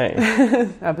 Okay.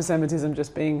 Aposematism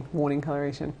just being warning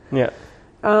coloration. Yeah.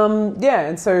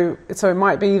 And so it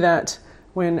might be that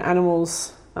when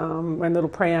animals, when little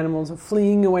prey animals are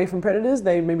fleeing away from predators,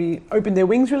 they maybe open their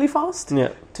wings really fast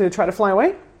to try to fly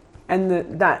away,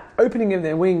 and that opening of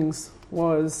their wings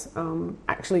was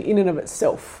actually in and of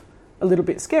itself a little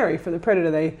bit scary for the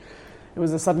predator. It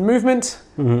was a sudden movement,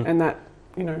 and that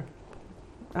kind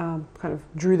of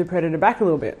drew the predator back a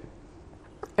little bit.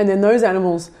 And then those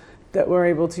animals that were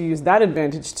able to use that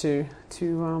advantage to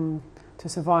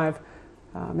survive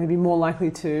may be more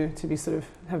likely to be sort of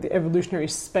have the evolutionary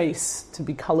space to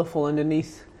be colourful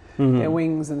underneath their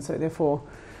wings, and so therefore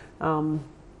you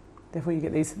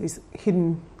get these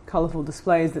hidden colourful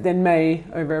displays that then may,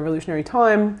 over evolutionary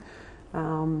time,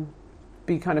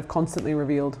 be kind of constantly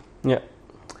revealed. Yeah.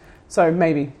 So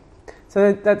maybe.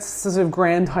 So that's the sort of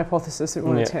grand hypothesis that we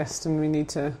want to test, and we need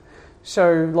to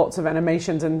show lots of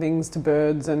animations and things to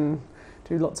birds and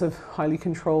do lots of highly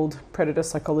controlled predator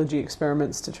psychology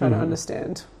experiments to try to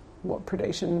understand what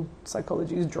predation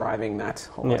psychology is driving that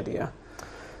whole idea.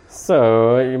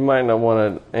 So you might not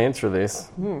want to answer this,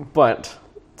 but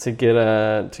to get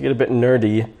a bit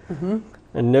nerdy,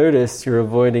 and notice you're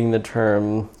avoiding the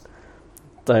term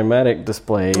dymatic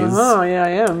displays. Oh, yeah, I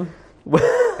am.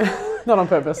 Not on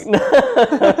purpose.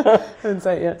 I didn't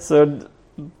say it yet. So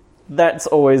that's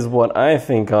always what I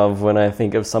think of when I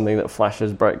think of something that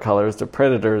flashes bright colors to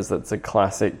predators. That's a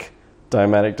classic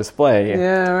dymatic display.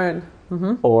 Yeah, right.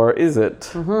 or is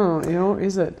it?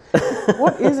 Is it?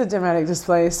 What is a dematic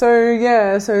display? So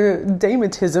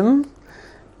daematism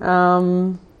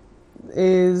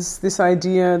is this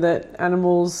idea that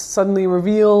animals suddenly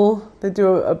reveal, they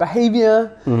do a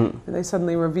behavior, and they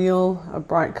suddenly reveal a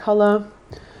bright color.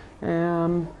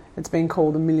 It's been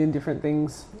called a million different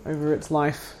things over its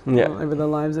life, over the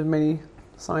lives of many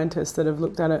scientists that have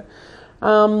looked at it.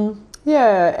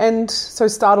 And so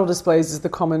startle displays is the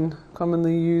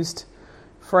commonly used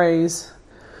phrase.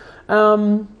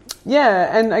 And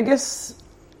I guess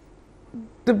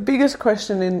the biggest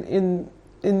question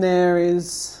in there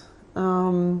is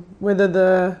whether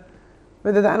the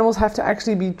animals have to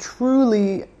actually be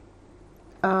truly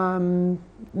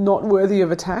not worthy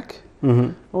of attack,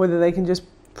 or whether they can just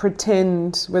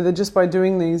pretend, whether just by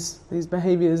doing these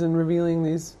behaviors and revealing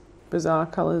these bizarre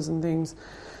colors and things,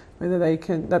 whether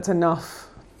that's enough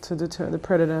to deter the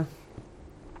predator.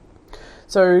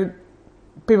 So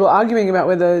people arguing about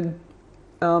whether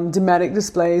dematic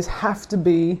displays have to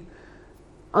be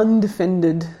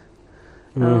undefended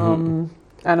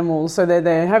animals, so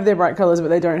they have their bright colors but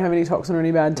they don't have any toxin or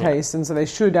any bad taste, and so they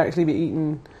should actually be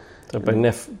eaten. So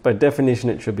by definition,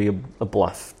 it should be a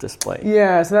bluff display.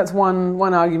 Yeah, so that's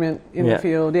one argument in the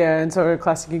field. Yeah, and so a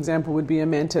classic example would be a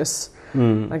mantis,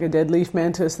 like a dead leaf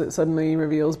mantis that suddenly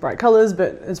reveals bright colours.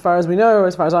 But as far as I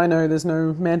know, there's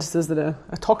no mantises that are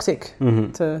toxic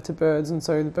to birds, and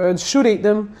so the birds should eat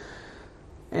them,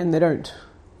 and they don't,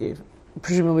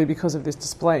 presumably because of this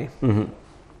display.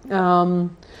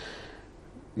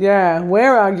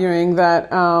 We're arguing that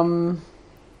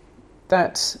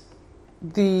that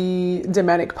the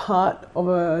dematic part of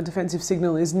a defensive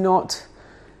signal is not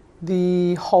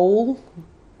the whole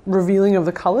revealing of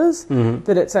the colours,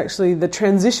 that it's actually the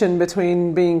transition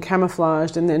between being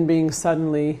camouflaged and then being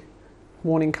suddenly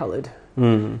warning coloured.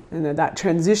 And that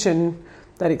transition,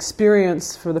 that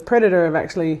experience for the predator of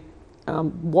actually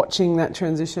watching that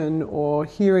transition or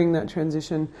hearing that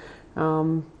transition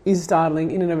is startling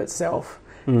in and of itself.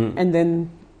 And then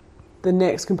the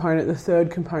next component, the third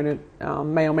component,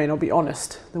 may or may not be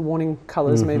honest. The warning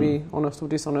colours may be honest or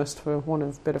dishonest, for want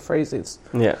of better phrases.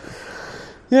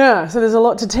 Yeah, so there's a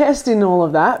lot to test in all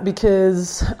of that,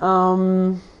 because,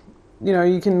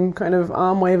 you can kind of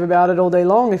arm wave about it all day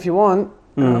long if you want,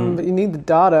 but you need the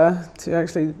data to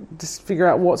actually just figure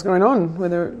out what's going on,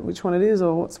 which one it is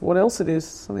or what else it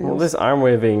is. This arm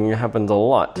waving happens a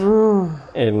lot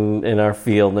in our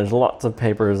field. There's lots of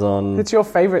papers on... It's your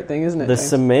favourite thing, isn't it, the James?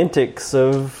 Semantics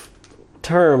of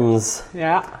terms.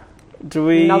 Yeah.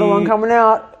 Another one coming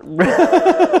out.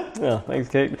 Oh, thanks,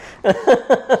 Kate.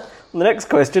 The next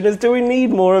question is, do we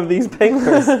need more of these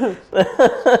papers?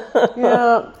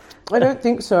 Yeah, I don't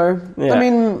think so. Yeah. I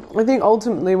mean, I think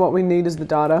ultimately what we need is the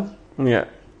data. Yeah.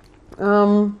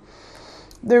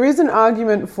 There is an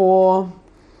argument for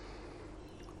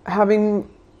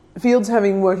fields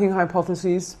having working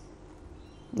hypotheses,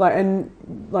 like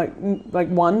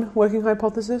one working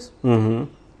hypothesis,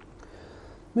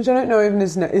 which I don't know even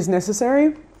is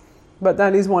necessary. But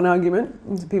that is one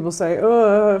argument. People say,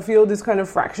 a field is kind of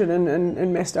fractured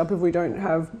and messed up if we don't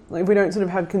sort of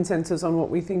have consensus on what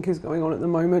we think is going on at the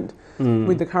moment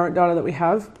with the current data that we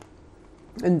have,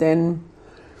 and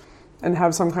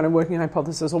have some kind of working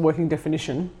hypothesis or working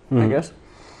definition, I guess,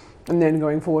 and then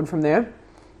going forward from there.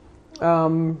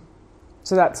 So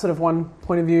that's sort of one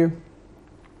point of view.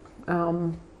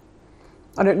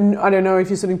 I don't know if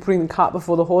you're sort of putting the cart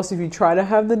before the horse if you try to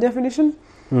have the definition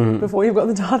before you've got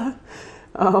the data.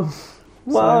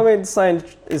 I mean,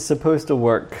 science is supposed to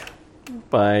work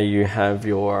by you have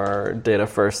your data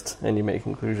first and you make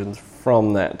conclusions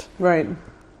from that. Right.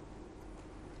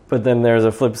 But then there's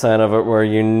a flip side of it where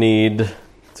you need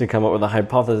to come up with a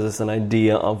hypothesis, an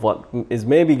idea of what is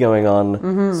maybe going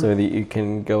on so that you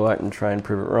can go out and try and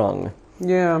prove it wrong.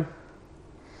 Yeah.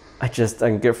 I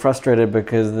get frustrated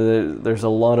because there's a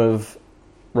lot of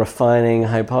refining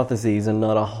hypotheses and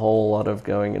not a whole lot of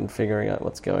going and figuring out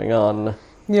what's going on.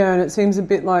 Yeah, and it seems a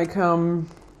bit like a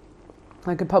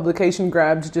publication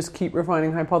grab to just keep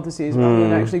refining hypotheses rather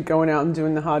than actually going out and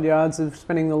doing the hard yards of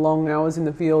spending the long hours in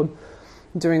the field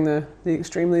doing the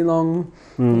extremely long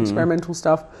experimental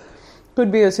stuff.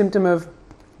 Could be a symptom of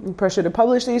pressure to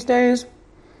publish these days.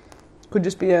 Could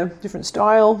just be a different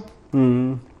style.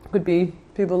 Could be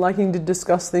people liking to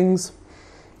discuss things,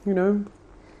 in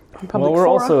public we're fora.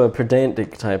 also a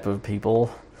pedantic type of people.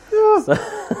 Yeah. So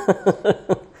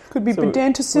could be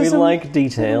pedanticism. We like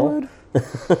detail.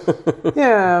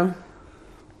 Yeah.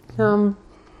 I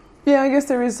guess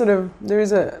there is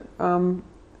in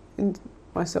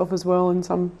myself as well, and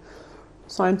some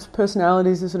science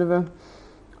personalities, is sort of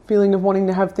feeling of wanting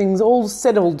to have things all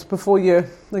settled before you're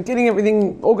like getting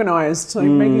everything organised, like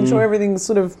making sure everything's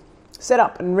sort of set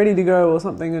up and ready to go or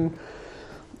something, and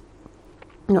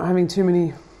not having too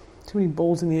many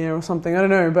balls in the air or something. I don't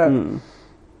know, but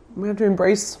we have to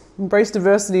embrace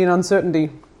diversity and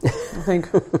uncertainty. I think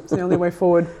it's the only way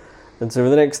forward. And so for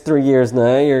the next 3 years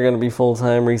now, you're going to be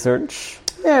full-time research.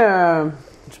 Yeah.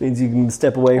 Which means you can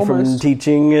step away from Almost.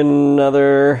 teaching and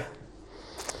other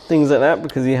things like that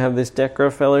because you have this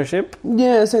DECRA fellowship.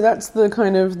 Yeah, so that's the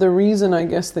kind of the reason, I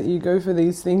guess, that you go for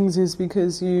these things is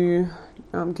because you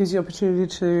gives you opportunity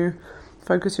to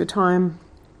focus your time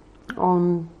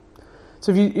on.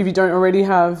 So if you don't already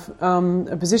have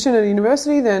a position at a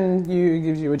university, then it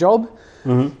gives you a job.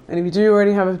 Mm-hmm. And if you do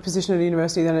already have a position at a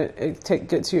university, then it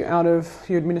gets you out of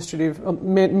your most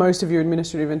of your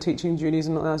administrative and teaching duties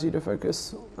and allows you to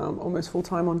focus almost full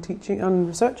time on teaching, on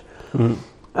research.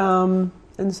 Mm-hmm.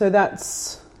 And so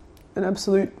that's an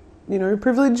absolute,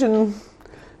 privilege and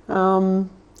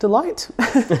delight.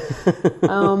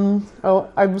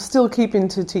 I will still keep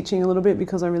into teaching a little bit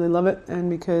because I really love it and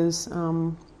because,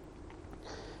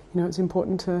 it's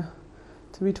important to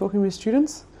be talking with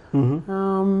students.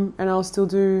 Mm-hmm. And I'll still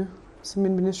do some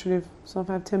administrative stuff.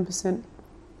 I have 10%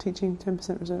 teaching,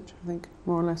 10% research, I think,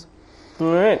 more or less.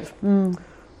 All right.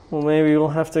 Well, maybe we'll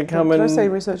have to come Did I say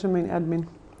research? I mean admin.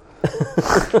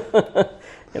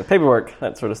 Yeah, paperwork,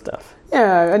 that sort of stuff.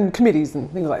 Yeah, and committees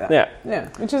and things like that. Yeah,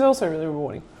 which is also really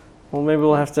rewarding. Well, maybe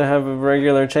we'll have to have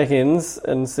regular check-ins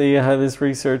and see how this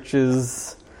research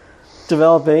is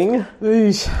developing.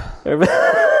 I'm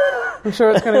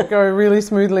sure it's going to go really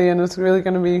smoothly and it's really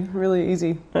going to be really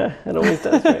easy. Yeah, it always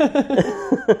does, right?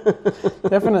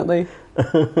 Definitely.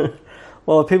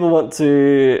 Well, if people want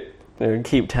to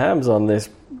keep tabs on this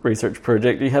research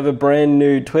project, you have a brand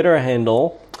new Twitter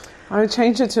handle. I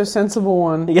changed it to a sensible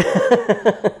one. Yeah.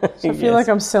 So I feel like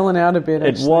I'm selling out a bit,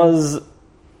 actually. It was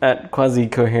at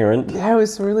Quasi-Coherent. Yeah, it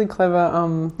was really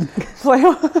clever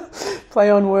play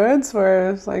on words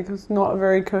where it's not a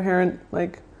very coherent,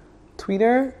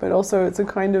 tweeter, but also it's a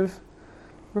kind of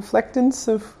reflectance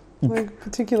of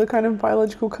particular kind of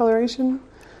biological coloration.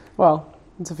 Well,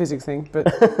 it's a physics thing,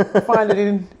 but I find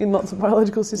it in lots of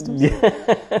biological systems.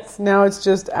 Yes. Now it's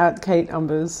just at Kate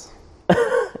Umbers.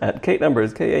 At Kate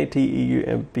Umbers,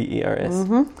 Kateumbers.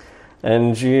 Mm-hmm.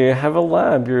 And you have a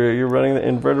lab. You're running the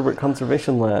Invertebrate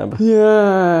Conservation Lab.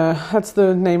 Yeah, that's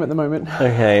the name at the moment.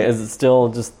 Okay, is it still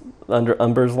just under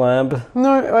Umbers Lab?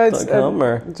 No, it's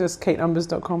just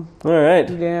kateumbers.com. All right.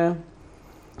 Yeah,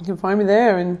 you can find me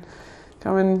there and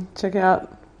come and check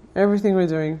out everything we're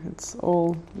doing. It's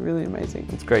all really amazing.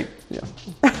 It's great. Yeah.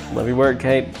 Love your work,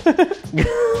 Kate.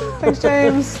 Thanks,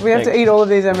 James. We have to eat all of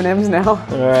these M&Ms now. All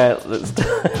right, let's do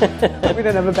it. We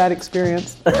don't have a bad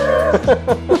experience.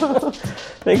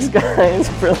 Thanks, guys,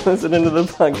 for listening to the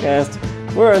podcast.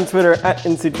 We're on Twitter at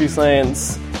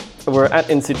InSituScience. We're at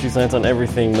InSituScience on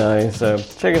everything now, so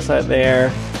check us out there.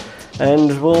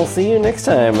 And we'll see you next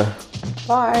time.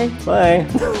 Bye. Bye.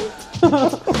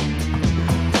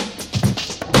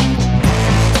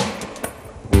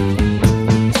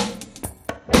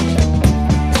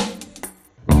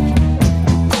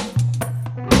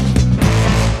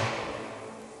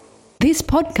 This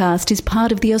podcast is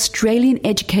part of the Australian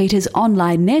Educators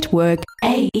Online Network,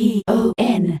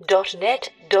 AEON.net.au.